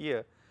 here, or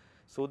here,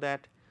 so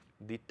that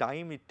the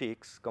time it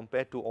takes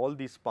compared to all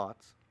these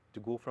paths to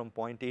go from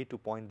point A to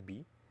point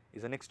B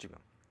is an extremum?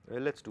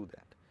 Well, let us do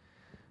that.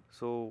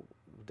 So,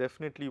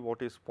 definitely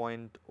what is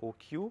point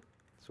OQ?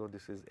 So,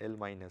 this is L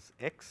minus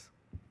X.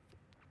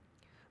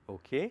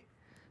 Okay.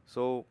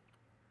 So,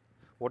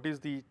 what is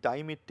the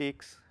time it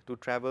takes to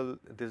travel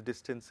this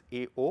distance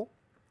AO?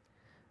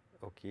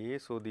 Okay.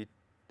 So, the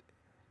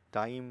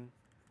time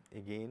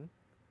again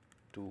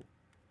to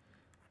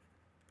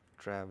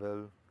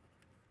travel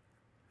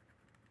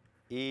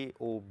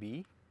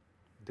AOB,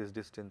 this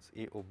distance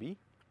AOB.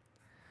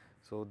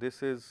 So,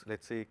 this is let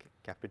us say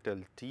capital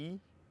T.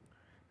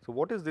 So,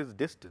 what is this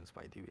distance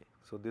by the way?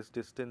 So, this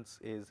distance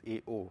is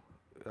AO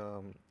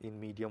in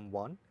medium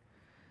 1,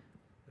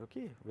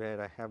 okay,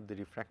 where I have the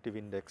refractive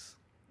index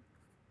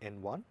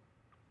N1.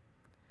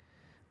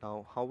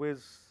 Now, how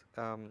is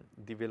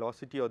the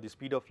velocity or the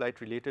speed of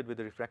light related with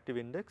the refractive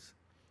index?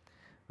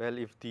 Well,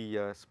 if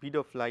the speed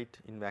of light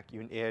in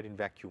vacuum, in air in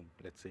vacuum,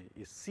 let us say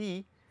is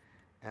c,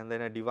 and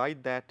then I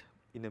divide that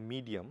in a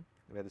medium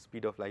where the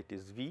speed of light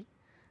is v,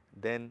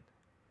 then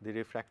the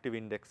refractive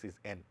index is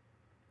n,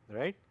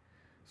 right.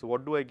 So,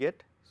 what do I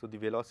get? So, the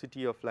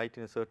velocity of light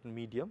in a certain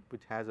medium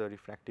which has a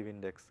refractive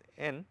index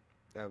n,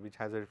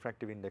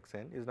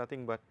 is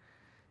nothing but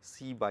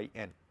c by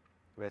n,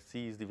 where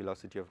c is the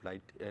velocity of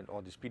light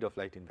or the speed of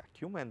light in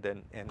vacuum, and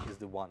then n is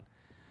the one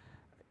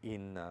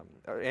in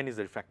n is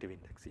the refractive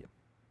index here.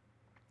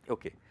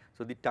 Okay.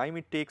 So, the time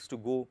it takes to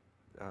go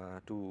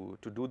to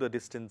do the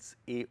distance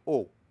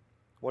AO,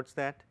 what is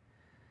that?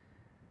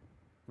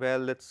 Well,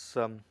 let us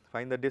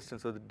find the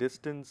distance. So, the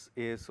distance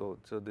is,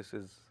 so this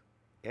is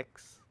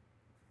x,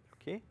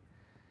 okay.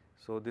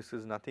 So, this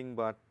is nothing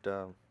but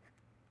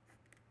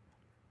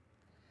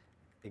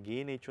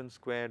again h1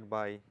 squared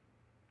by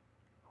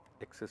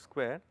x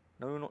squared.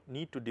 Now, you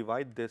need to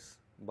divide this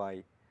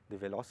by the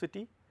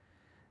velocity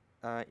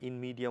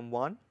in medium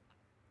 1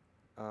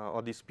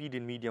 or the speed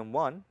in medium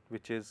 1,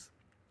 which is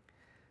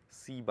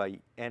c by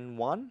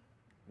n1,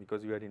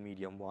 because we are in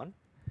medium 1.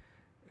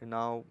 And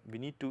now, we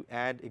need to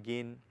add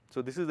again.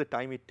 So, this is the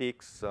time it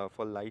takes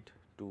for light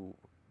to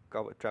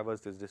traverse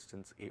this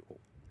distance AO.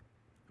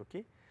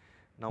 Okay.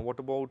 Now, what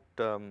about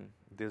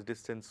this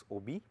distance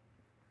OB?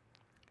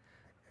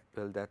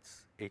 Well, that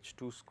is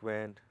h2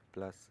 squared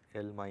plus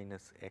L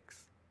minus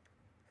x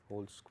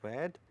whole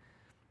squared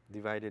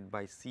divided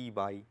by c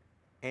by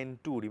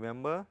n2.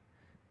 Remember,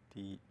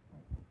 the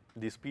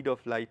speed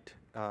of light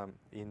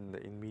in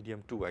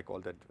medium 2, I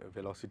call that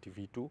velocity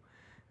v2,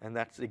 and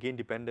that is again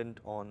dependent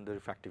on the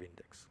refractive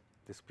index.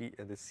 The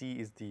c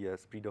is the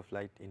speed of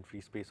light in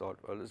free space, or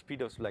the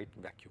speed of light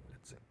in vacuum,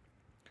 let us say.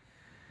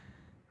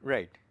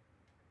 Right.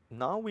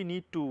 Now, we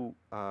need to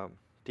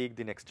take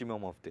the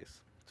extremum of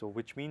this. So,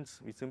 which means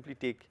we simply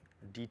take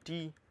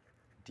dt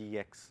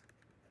dx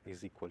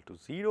is equal to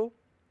 0.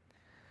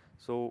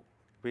 So,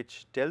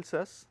 which tells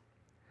us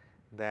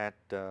that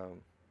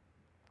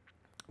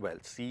well,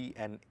 c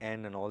and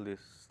n and all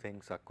these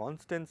things are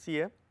constants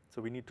here.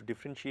 So, we need to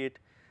differentiate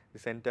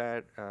this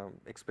entire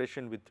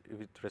expression with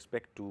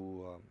respect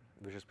to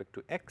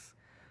x.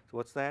 So,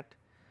 what is that?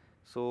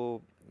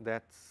 So,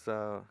 that is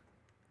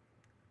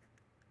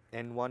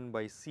n1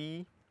 by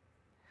c,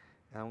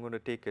 and I am going to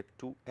take a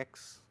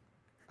 2x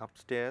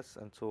upstairs,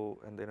 and so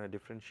and then I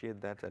differentiate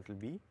that will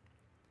be,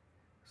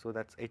 so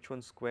that is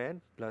h1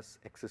 squared plus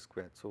x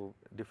squared. So,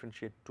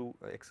 differentiate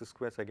 2x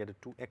squared, so I get a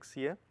 2x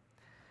here,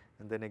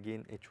 and then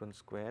again h1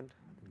 squared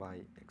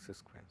by x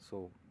squared.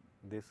 So,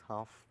 this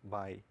half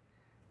by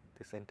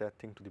this entire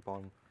thing to the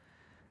power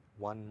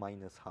 1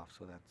 minus half.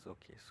 So, that is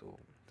okay. So,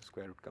 the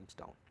square root comes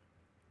down,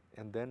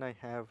 and then I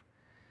have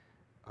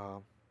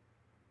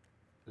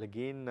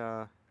again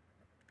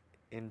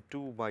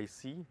n2 by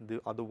c, the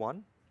other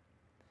one.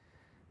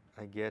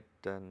 I get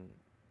an,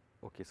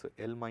 okay, so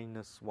L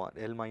minus 1,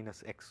 L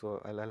minus x. So,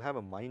 I will have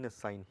a minus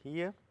sign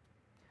here,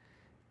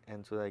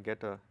 and so I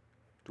get a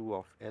 2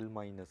 of L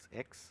minus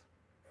x,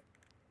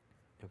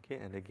 okay,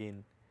 and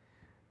again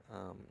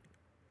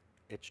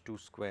h2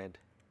 squared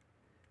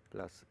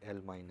plus L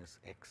minus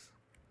x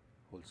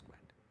whole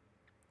squared.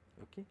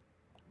 Okay.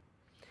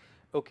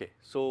 Okay.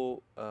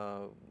 So,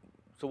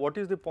 so what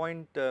is the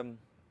point?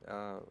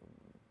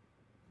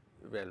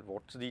 Well,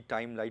 what is the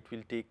time light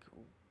will take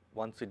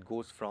once it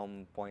goes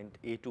from point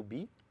A to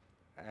B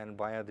and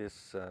via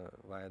this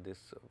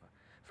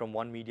from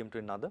one medium to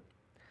another.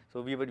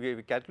 So, we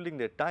were calculating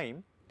the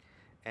time,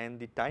 and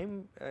the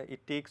time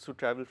it takes to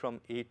travel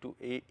from A to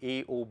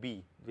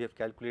AOB, we have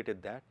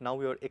calculated that. Now,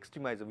 we are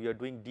extremizing, we are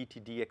doing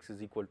dt dx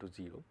is equal to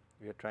 0.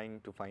 We are trying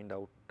to find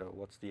out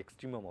what is the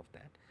extremum of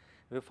that.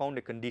 We have found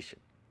a condition.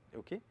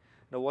 Okay.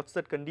 Now, what is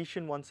that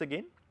condition once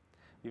again?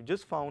 We have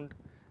just found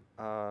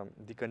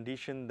the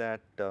condition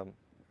that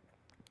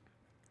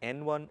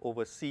n1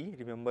 over c,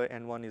 remember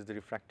n1 is the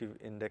refractive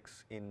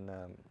index in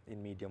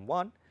medium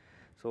 1.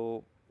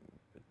 So,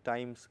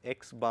 times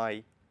x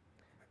by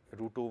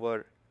root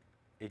over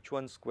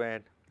h1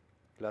 squared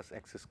plus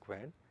x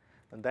squared,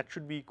 and that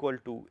should be equal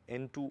to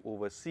n2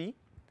 over c,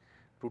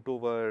 root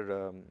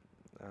over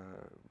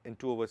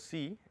n2 over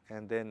c,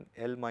 and then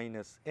L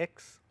minus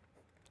x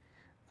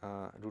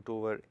root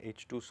over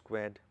h2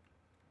 squared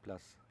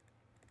plus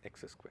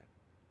x squared.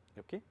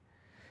 Okay.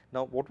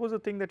 Now, what was the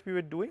thing that we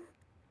were doing?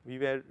 We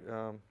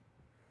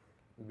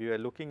were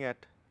looking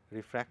at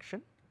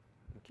refraction,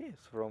 okay,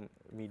 so from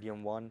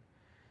medium 1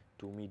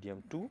 to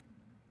medium 2.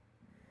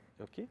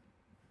 Okay.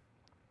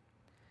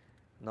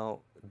 Now,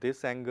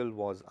 this angle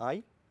was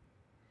I,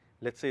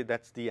 let us say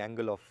that is the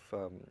angle of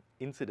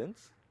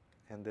incidence,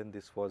 and then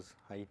this was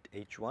height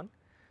h1.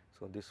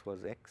 So, this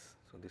was x,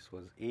 so this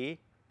was A,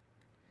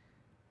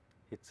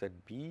 it is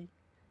at B,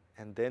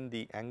 and then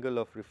the angle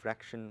of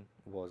refraction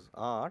was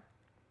r.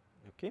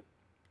 Okay.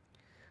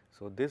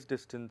 So, this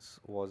distance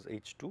was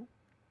h2,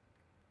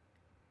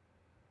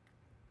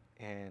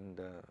 and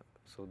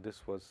so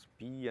this was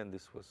p and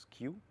this was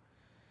q.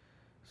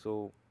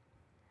 So,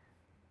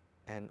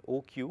 and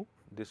OQ,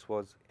 this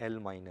was L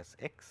minus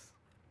x,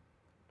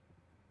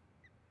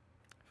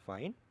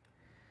 fine.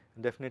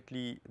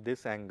 Definitely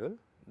this angle,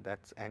 that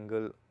is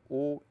angle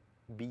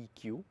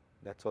OBQ,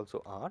 that is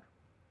also r.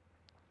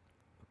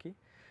 Okay.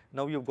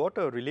 Now, you have got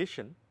a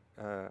relation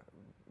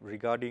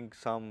regarding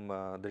some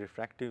the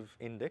refractive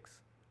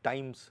index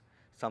times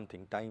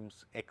something,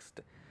 times x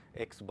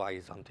by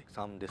something,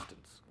 some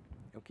distance.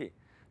 Okay.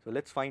 So,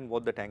 let us find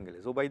what that angle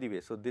is. Oh, by the way,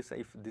 so this,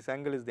 if this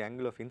angle is the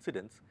angle of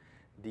incidence,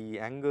 the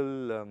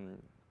angle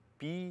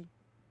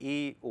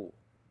PAO,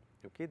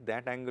 okay,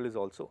 that angle is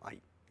also I,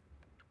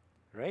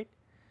 right.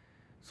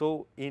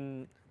 So,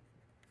 in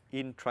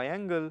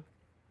triangle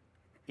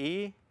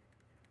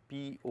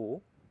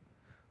APO,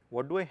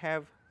 what do I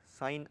have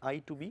sin I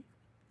to be?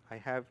 I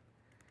have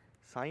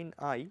sin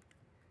I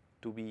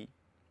to be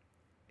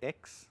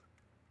x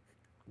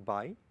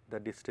by the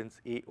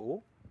distance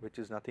AO, which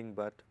is nothing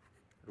but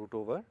root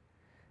over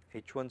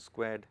h1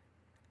 squared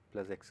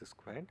plus x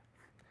squared,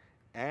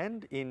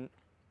 and in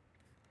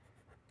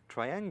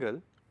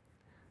triangle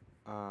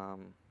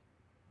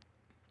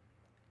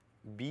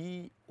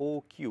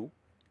BOQ,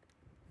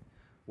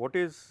 what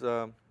is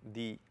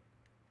the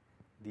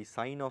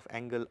sine of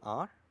angle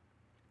R?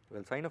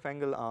 Well, sine of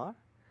angle R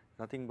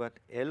nothing but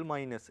L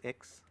minus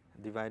x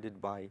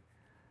divided by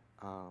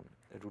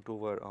root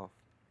over of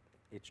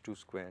h2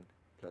 squared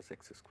plus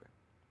x squared.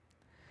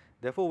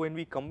 Therefore, when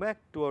we come back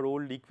to our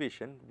old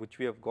equation, which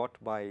we have got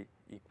by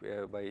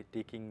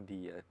taking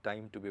the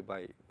time to be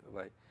by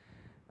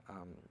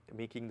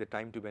making the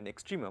time to be an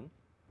extremum,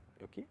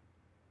 okay,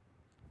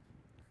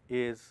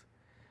 is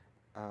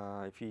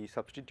if we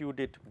substitute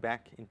it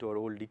back into our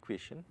old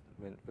equation,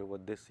 when over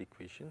this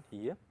equation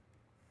here,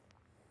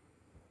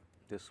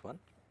 this one,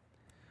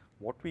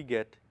 what we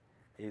get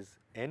is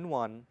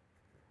n1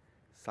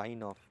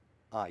 sine of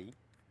I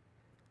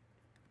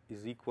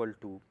is equal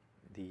to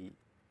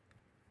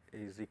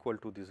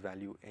this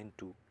value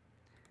n2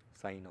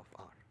 sine of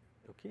r,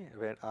 okay,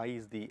 where I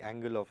is the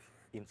angle of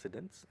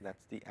incidence, that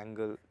is the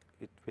angle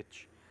with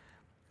which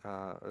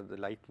the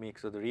light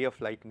makes, or the ray of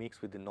light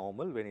makes with the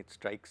normal when it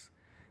strikes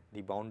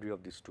the boundary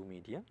of these two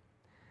media,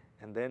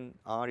 and then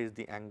r is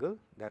the angle,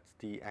 that is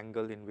the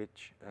angle in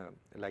which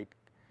light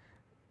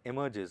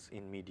emerges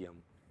in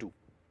medium 2.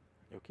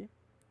 Okay.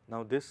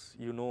 Now, this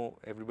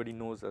everybody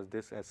knows as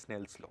this as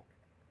Snell's law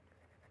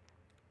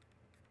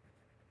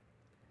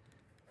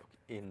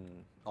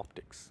in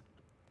optics.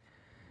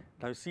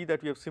 Now, you see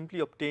that we have simply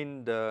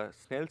obtained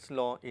Snell's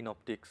law in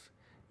optics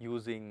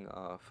using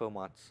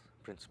Fermat's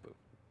principle.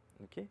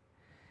 Okay.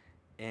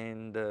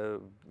 And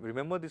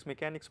remember this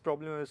mechanics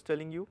problem I was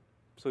telling you.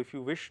 So, if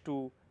you wish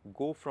to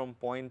go from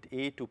point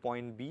A to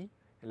point B,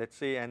 let us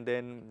say, and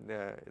then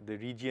the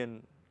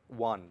region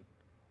 1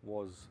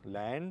 was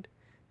land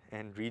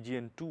and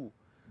region 2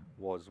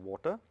 was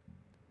water.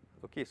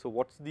 Okay. So,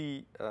 what is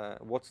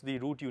the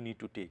route you need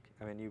to take?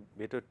 I mean, you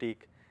better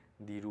take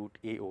the route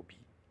AOB.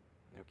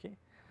 Okay.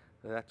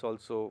 That is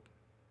also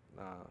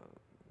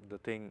the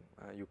thing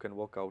you can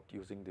work out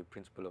using the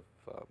principle of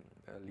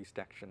least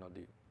action or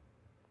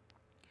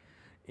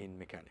in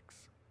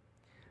mechanics,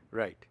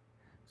 right.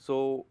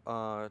 So,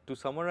 to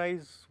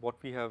summarize what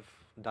we have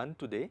done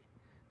today,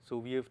 so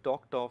we have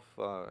talked of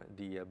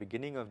the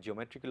beginning of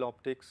geometrical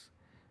optics,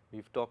 we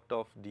have talked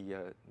of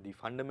the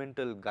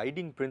fundamental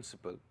guiding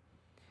principle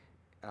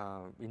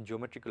in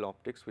geometrical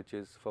optics, which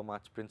is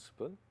Fermat's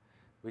principle,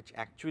 which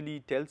actually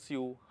tells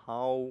you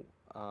how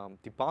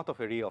the path of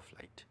a ray of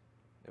light.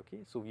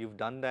 Okay. So, we have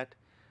done that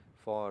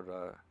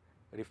for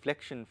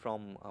reflection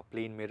from a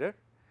plane mirror,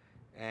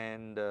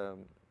 and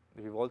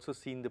we have also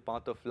seen the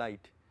path of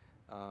light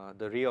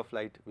the ray of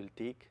light will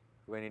take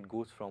when it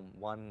goes from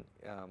one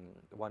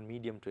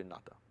medium to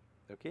another.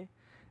 Okay.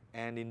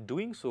 And in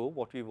doing so,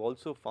 what we have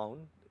also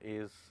found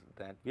is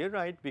that we are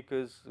right,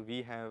 because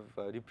we have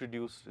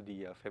reproduced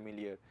the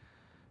familiar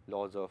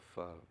laws of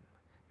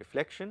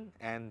reflection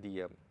and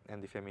the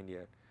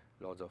familiar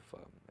laws of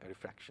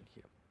refraction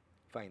here.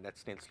 Fine, that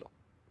is Snell's law.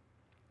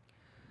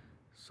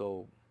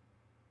 So,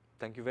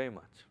 thank you very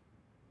much.